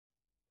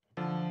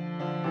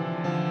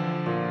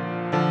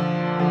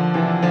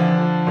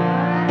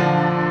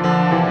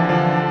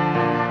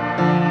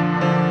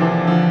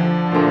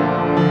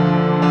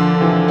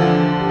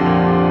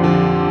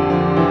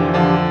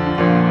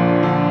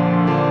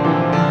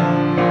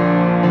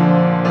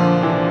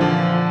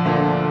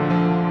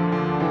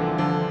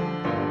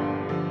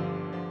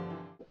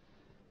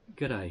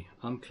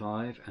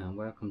Clive and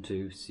welcome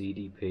to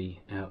CDP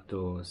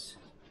Outdoors.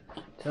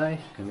 Today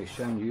I'm going to be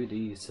showing you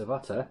the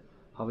Savotta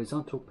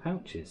Horizontal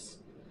Pouches.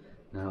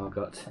 Now I've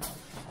got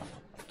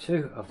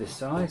two of this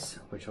size,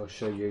 which I'll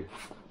show you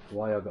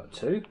why I've got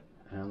two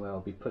and where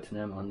I'll be putting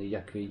them on the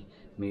Yaki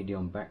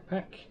medium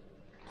backpack.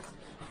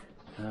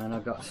 And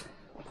I've got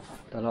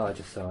the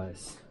larger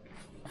size.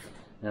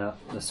 Now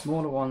the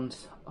smaller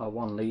ones are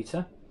 1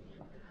 litre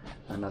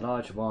and the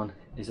larger one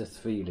is a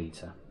 3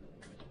 litre.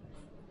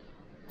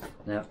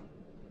 Now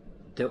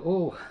they're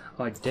all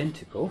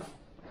identical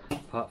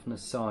apart from the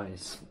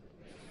size,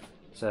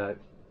 so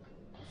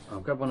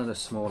I'll grab one of the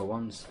smaller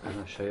ones and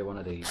I'll show you one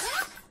of these.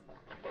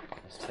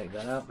 Let's take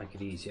that out, make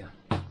it easier.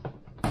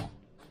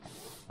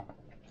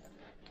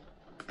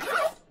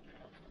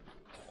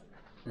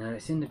 Now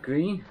it's in the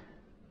green,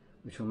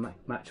 which will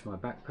match my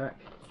backpack.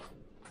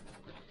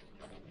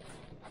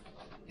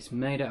 It's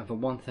made out of a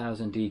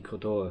 1000D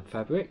Cordura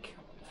fabric,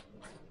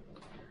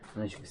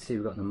 and as you can see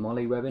we've got the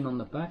molly webbing on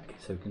the back,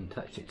 so we can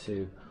attach it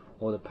to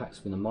all the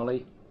packs with the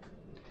molly.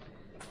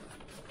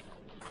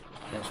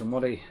 There's the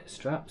molly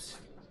straps.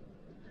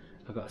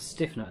 I've got a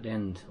stiffener at the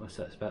end,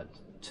 so that's about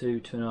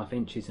 2–2.5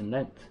 inches in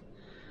length,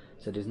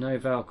 so there's no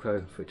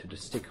velcro for it to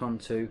just stick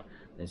onto.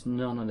 There's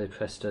none of the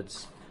press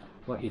studs.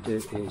 What you do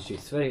is you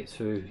thread it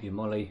through your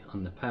molly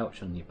on the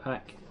pouch on your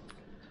pack,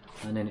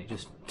 and then it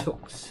just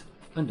tucks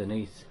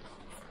underneath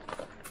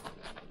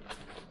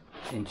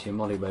into your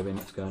molly webbing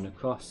that's going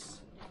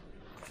across.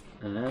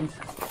 And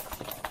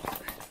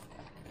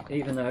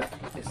even though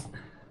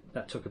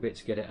that took a bit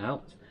to get it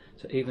out,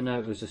 so even though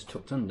it was just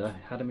tucked under,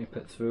 hadn't been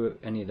put through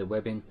any of the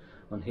webbing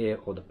on here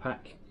or the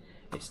pack,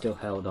 it still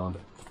held on.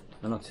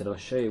 And like I said, I'll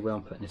show you where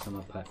I'm putting this on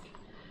my pack,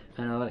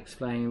 and I'll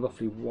explain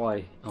roughly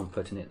why I'm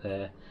putting it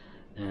there,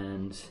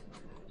 and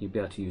you'll be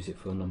able to use it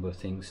for a number of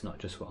things, not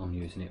just what I'm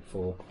using it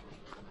for.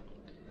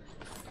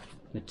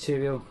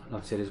 Material,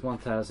 like I said, is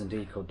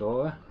 1000D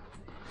Cordura.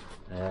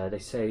 They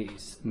say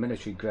it's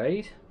military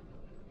grade,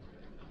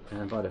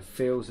 and by the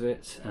feels of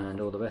it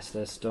and all the rest of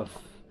their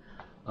stuff,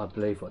 I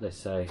believe what they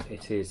say.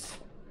 It is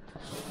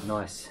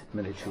nice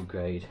military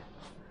grade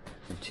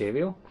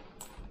material.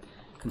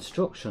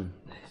 Construction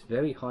is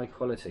very high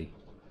quality.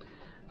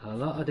 A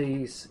lot of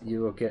these you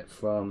will get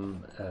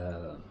from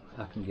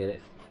I can get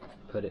it,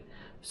 put it,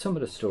 some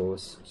of the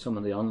stores, some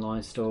of the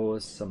online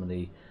stores, some of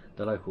the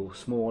local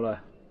smaller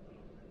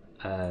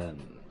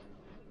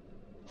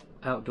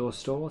outdoor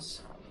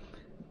stores.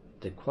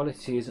 The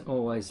quality isn't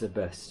always the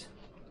best.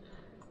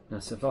 Now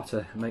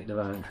Savotta make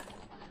their own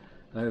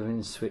over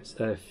in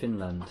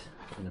Finland,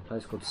 in a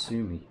place called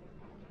Sumi.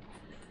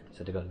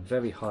 So they've got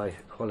very high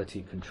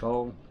quality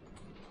control.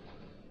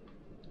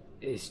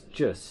 It's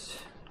just,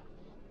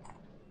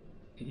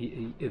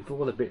 of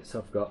all the bits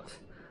I've got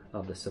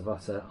of the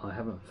Savotta, I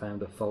haven't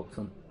found a fault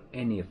on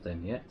any of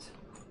them yet.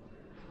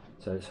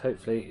 So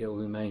hopefully it will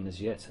remain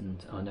as yet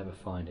and I never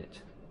find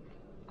it.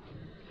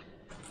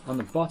 On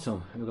the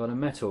bottom we've got a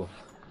metal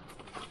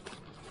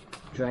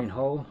drain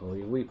hole, or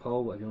your weep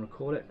hole, whatever you want to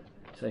call it.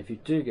 So if you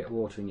do get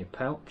water in your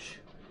pouch,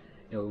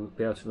 you'll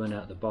be able to run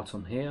out the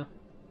bottom here.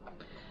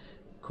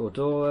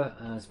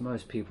 Cordura, as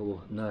most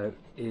people know,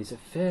 is a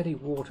fairly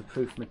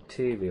waterproof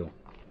material,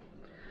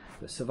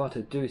 but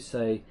Savotta do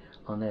say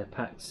on their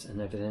packs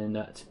and everything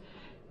that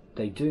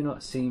they do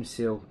not seam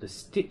seal the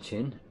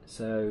stitching,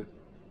 so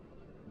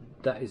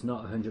that is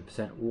not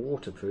 100%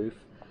 waterproof,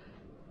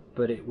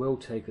 but it will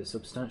take a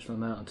substantial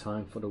amount of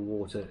time for the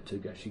water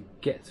to actually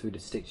get through the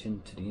stitching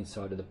to the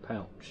inside of the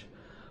pouch.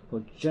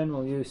 For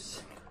general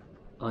use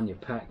on your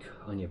pack,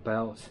 on your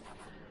belt,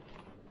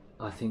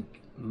 I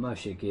think most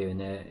of your gear in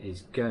there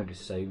is going to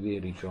stay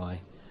really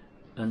dry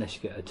unless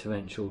you get a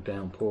torrential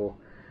downpour,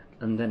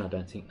 and then I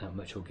don't think that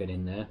much will get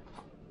in there.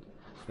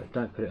 But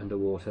don't put it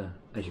underwater.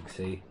 As you can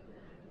see,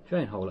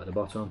 drain hole at the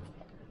bottom,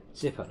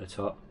 zip at the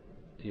top.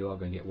 You are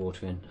going to get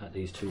water in at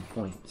these 2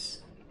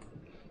 points.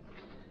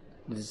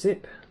 The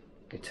zip,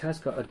 it has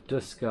got a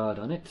dust guard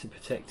on it to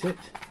protect it,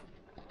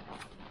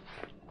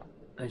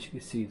 as you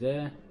can see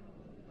there.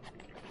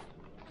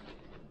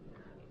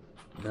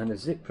 And the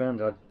zip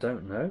brand, I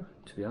don't know,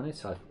 to be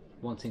honest.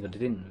 One thing I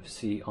didn't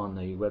see on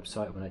the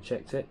website when I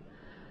checked it.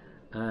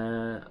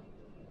 No,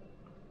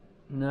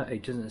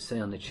 it doesn't say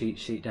on the cheat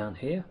sheet down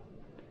here,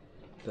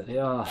 but they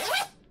are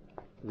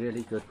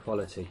really good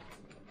quality.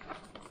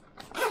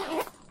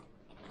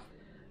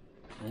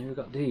 And we've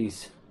got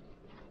these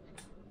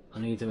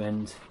on either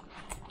end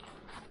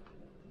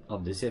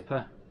of the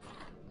zipper,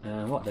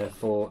 and what they're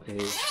for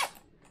is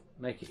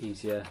make it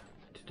easier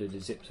to do the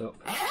zips up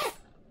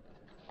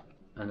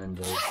and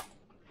undo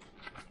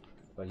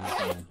by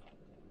using them.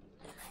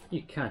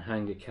 You can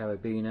hang your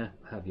carabiner,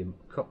 have your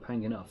cup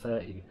hanging off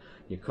there,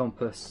 your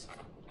compass,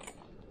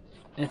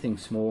 anything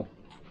small,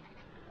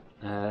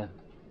 but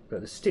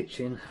the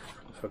stitching,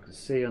 if I can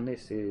see on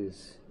this,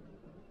 is,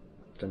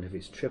 I don't know if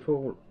it's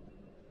triple,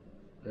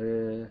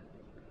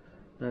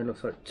 no, it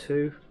looks like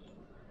 2,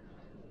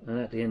 and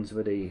at the ends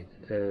where they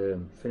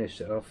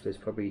finished it off, there's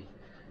probably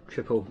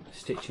triple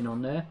stitching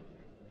on there.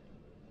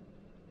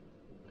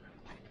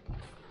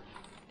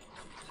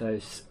 so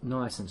it's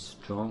nice and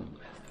strong,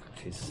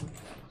 which is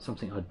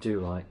something I do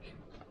like.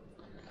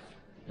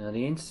 Now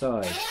the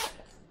inside,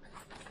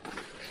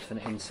 turn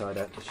it inside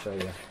out to show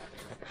you.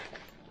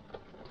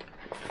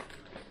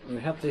 We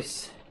have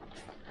this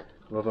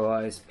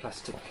rubberized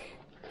plastic,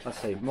 I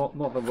say more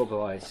of a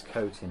rubberized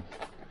coating,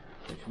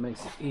 which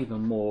makes it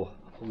even more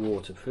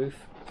waterproof.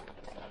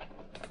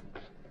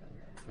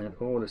 And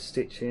all the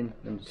stitching,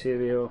 the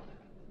material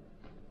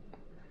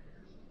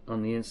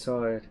on the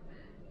inside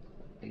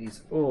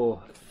is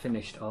all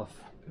finished off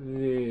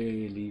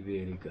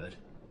really good.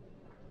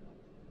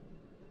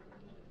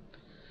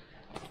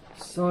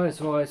 Size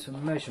wise for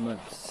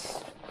measurements,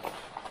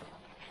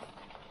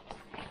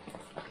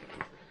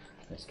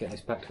 let's get this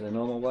back to the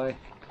normal way.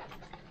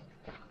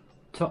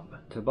 Top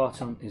to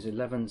bottom is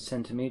 11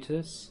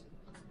 centimeters.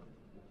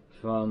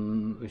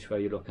 From which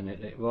way you're looking at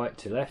it, right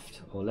to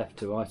left or left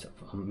to right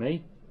on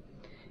me,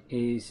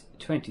 is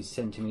 20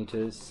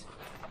 centimeters,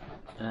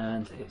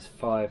 and it's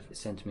 5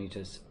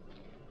 centimeters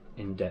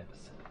in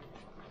depth.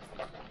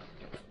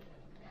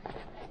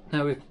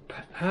 Now with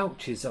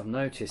pouches, I've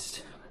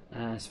noticed,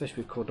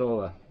 especially with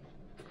Cordura,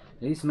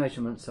 these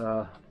measurements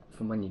are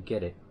from when you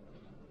get it,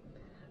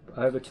 but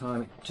over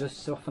time it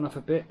just softens up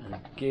a bit and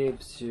it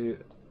gives you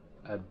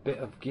a bit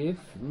of give,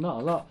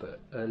 not a lot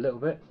but a little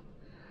bit,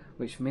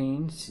 which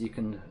means you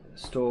can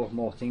store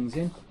more things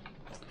in.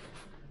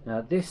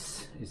 Now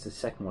this is the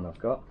second one I've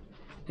got.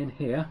 In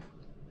here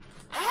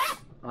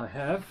I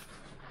have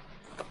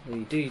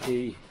the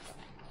DD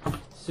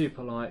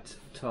Super Light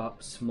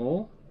Tarp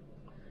Small,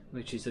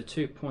 which is a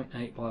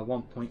 2.8 by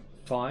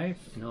 1.5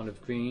 in olive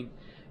green,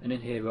 and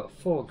in here I've got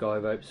 4 guy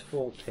ropes,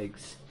 4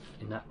 pegs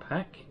in that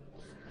pack.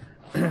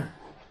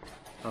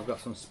 I've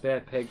got some spare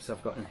pegs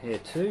I've got in here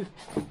too,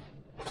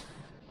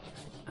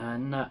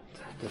 and that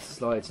just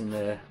slides in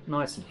there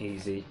nice and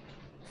easy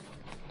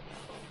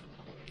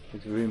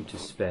with room to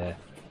spare.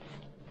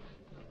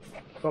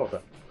 Fold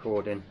that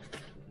cord in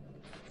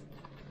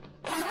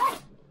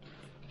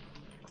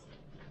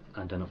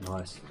and done up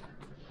nice,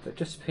 but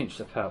just pinch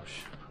the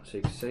pouch so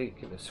you can see,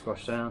 give it a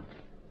squash down.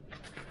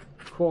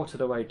 Quarter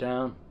the way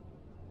down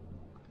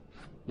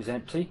is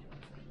empty,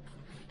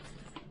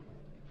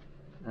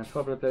 and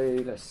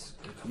probably, let's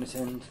do it from this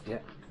end, yeah,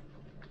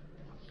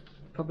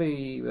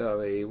 probably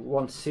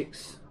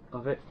 1/6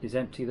 of it is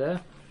empty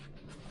there,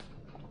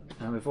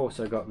 and we've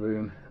also got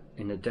room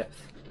in the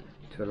depth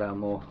to allow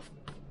more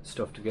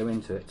stuff to go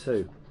into it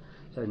too.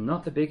 So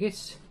not the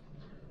biggest,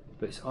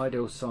 but it's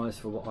ideal size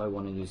for what I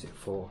want to use it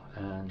for.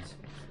 And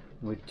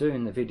with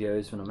doing the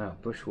videos when I'm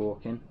out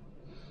bushwalking,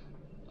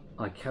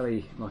 I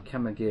carry my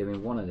camera gear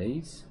in one of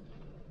these,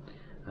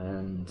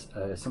 and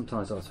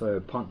sometimes I'll throw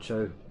a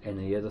poncho in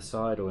the other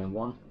side or in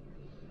one.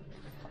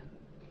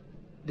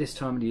 This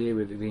time of the year,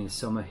 with it being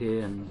summer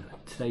here, and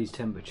today's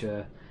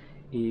temperature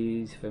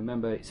is, if I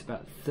remember, it's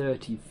about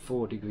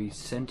 34 degrees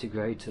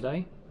centigrade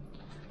today,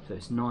 so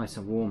it's nice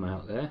and warm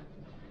out there.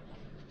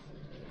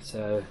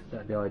 So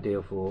that'd be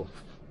ideal for,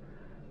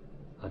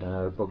 I don't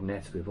know, a bug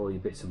net with all your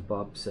bits and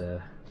bobs,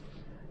 a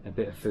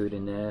bit of food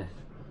in there,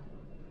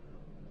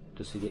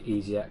 just to get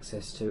easy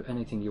access to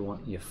anything you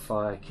want, your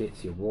fire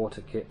kits, your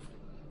water kit.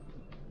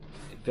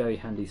 Very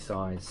handy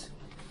size.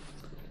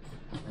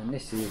 And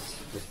this is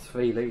the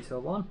 3 litre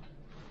one,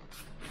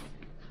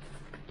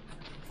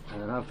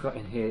 and I've got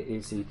in here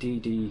is the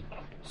DD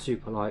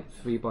Super Light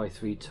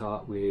 3x3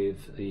 tarp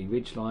with the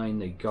ridge line,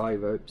 the guy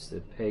ropes,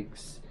 the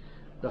pegs,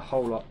 the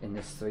whole lot in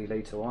this 3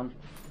 litre one.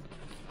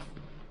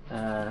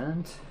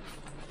 And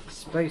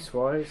space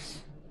wise,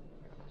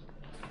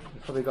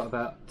 we've probably got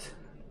about,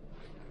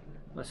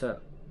 what's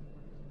that,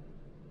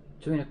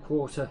 2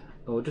 1/4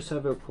 or just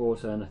over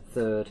 1/4 and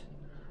 1/3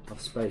 of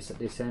space at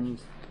this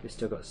end. We've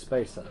still got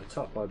space at the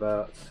top by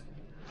about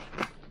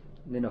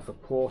enough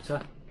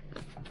 1/4,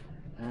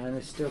 and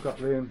it's still got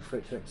room for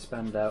it to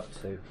expand out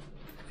to,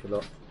 if you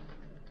look.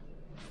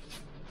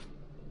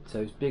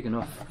 So it's big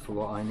enough for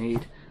what I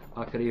need.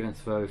 I could even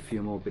throw a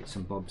few more bits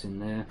and bobs in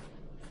there.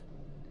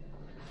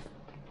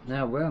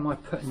 Now, where am I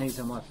putting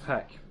these on my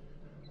pack?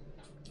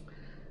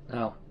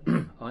 Now,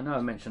 I know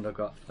I mentioned I've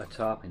got a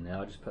tarp in there.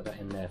 I'll just put that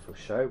in there for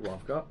show, what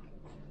I've got.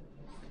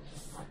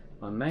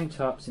 My main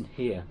tarp's in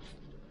here,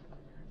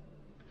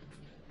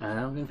 and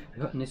I'm going to be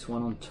putting this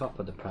one on top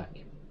of the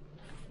pack.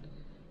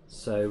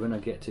 So when I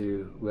get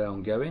to where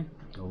I'm going,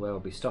 or where I'll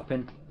be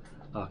stopping,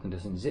 I can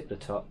just unzip the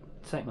top,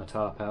 take my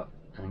tarp out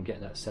and get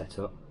that set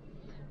up,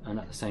 and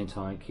at the same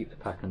time keep the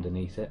pack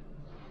underneath it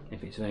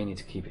if it's raining,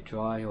 to keep it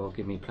dry or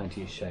give me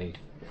plenty of shade.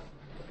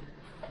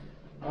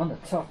 On the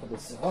top of the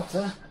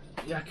Savotta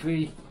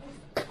Jackery,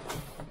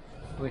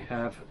 we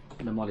have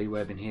the molly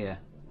web in here.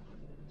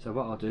 So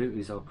what I'll do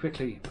is I'll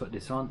quickly put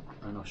this on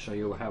and I'll show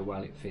you how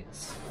well it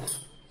fits.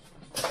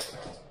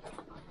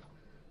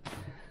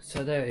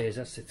 So there it is,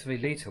 that's the 3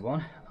 litre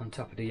one on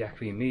top of the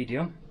Jackery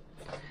medium,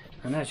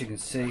 and as you can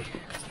see,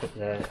 let's put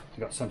there, we've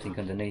got something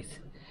underneath.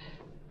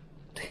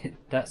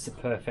 That's the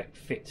perfect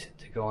fit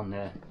to go on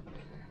there.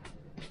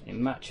 It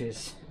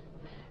matches.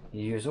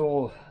 You use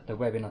all the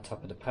webbing on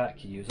top of the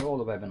pack, you use all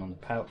the webbing on the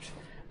pouch,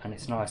 and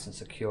it's nice and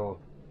secure,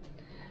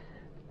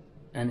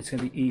 and it's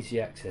going to be easy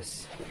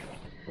access.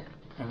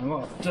 And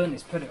what I've done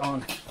is put it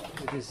on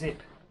with a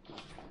zip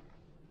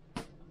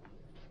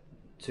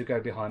to go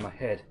behind my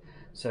head,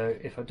 so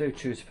if I do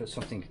choose to put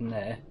something in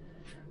there,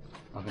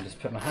 I can just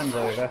put my hand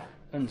over,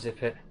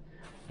 unzip it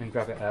and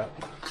grab it out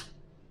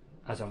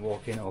as I'm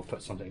walking, or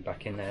put something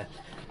back in there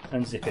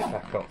and zip it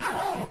back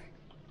up.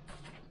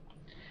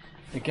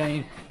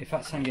 Again, if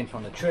that's hanging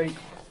from the tree,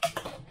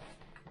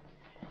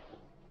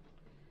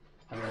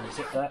 I'm going to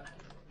zip that.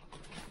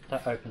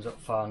 That opens up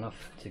far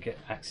enough to get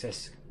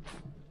access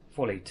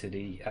fully to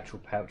the actual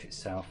pouch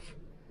itself.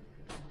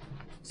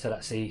 So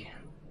that's the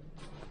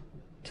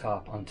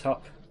tarp on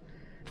top,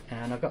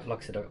 and I've got,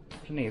 like I said, I've got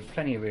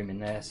plenty of room in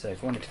there, so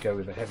if I wanted to go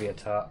with a heavier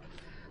tarp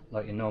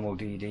like your normal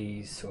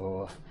DDs,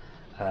 or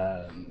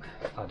I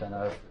don't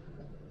know,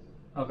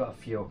 I've got a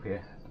few up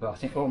here, but I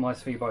think all my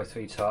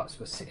 3x3 tarps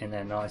will sit in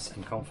there nice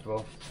and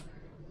comfortable,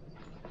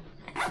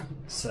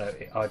 so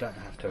I don't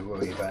have to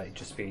worry about it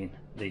just being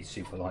the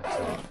super light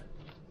tarp.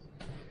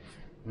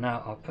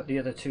 Now I'll put the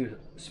other two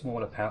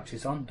smaller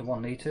pouches on, the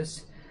 1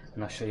 litres,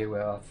 and I'll show you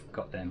where I've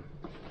got them.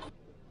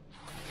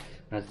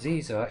 Now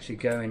these are actually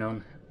going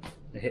on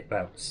the hip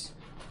belts,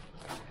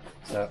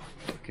 so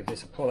give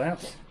this a pull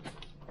out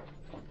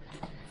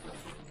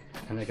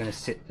and they're going to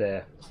sit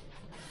there.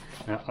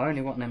 Now I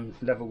only want them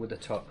level with the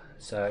top,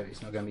 so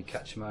it's not going to be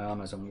catching my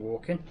arm as I'm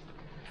walking.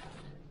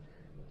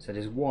 So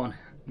there's 1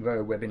 row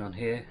of webbing on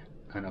here,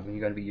 and I'm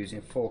going to be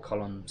using 4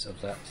 columns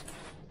of that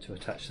to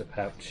attach the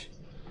pouch.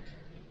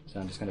 So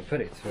I'm just going to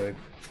put it through.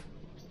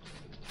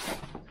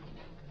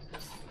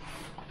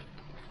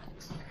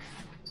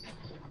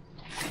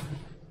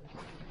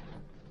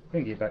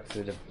 Bring it back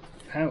through the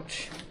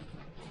pouch.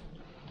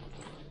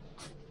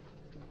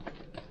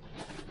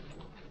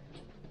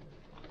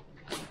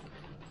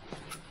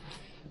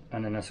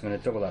 And then I'm going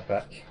to double that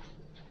back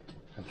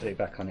and put it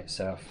back on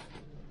itself.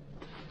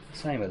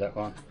 Same with that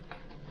one.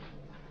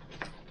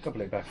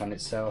 Double it back on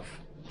itself.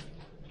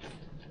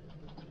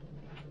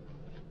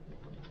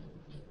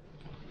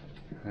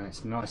 And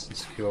it's nice and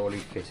securely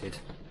fitted.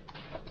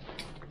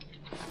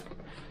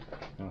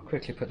 I'll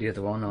quickly put the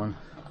other one on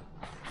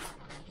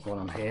while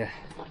I'm here,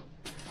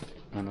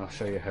 and I'll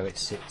show you how it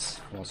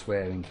sits whilst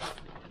wearing.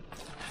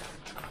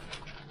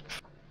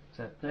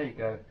 So there you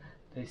go,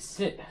 they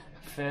sit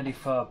fairly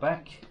far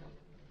back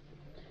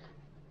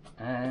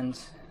and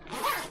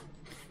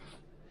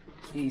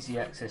easy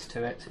access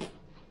to it.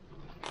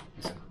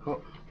 So,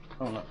 oh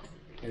look,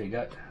 here we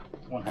go,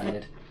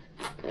 one-handed,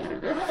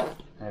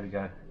 there we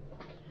go.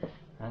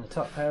 And the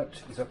top pouch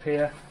is up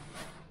here.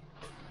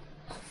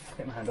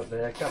 Get my hand up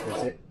there, grab the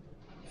zip,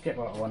 get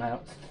what I want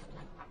out,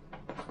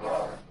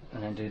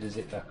 and then do the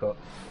zip back up.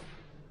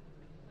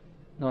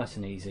 Nice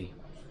and easy.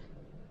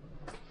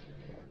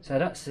 So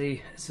that's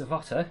the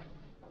Savotta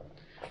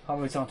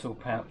Horizontal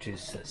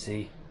Pouches. That's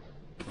the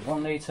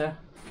 1 litre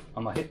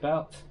on my hip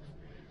belt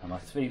and my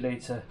 3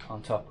 litre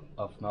on top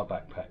of my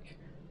backpack.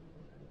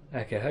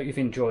 Okay, I hope you've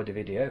enjoyed the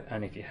video,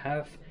 and if you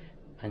have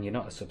and you're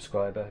not a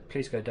subscriber,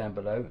 please go down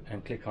below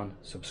and click on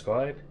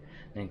subscribe,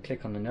 then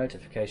click on the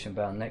notification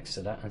bell next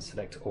to that and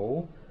select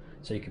all,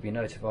 so you can be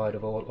notified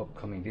of all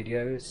upcoming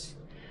videos,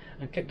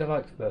 and click the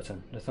like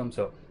button, the thumbs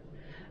up.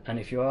 And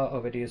if you are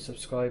already a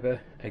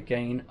subscriber,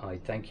 again I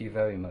thank you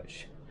very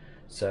much.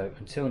 So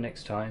until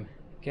next time,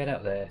 get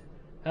out there,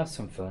 have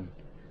some fun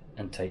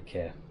and take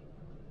care.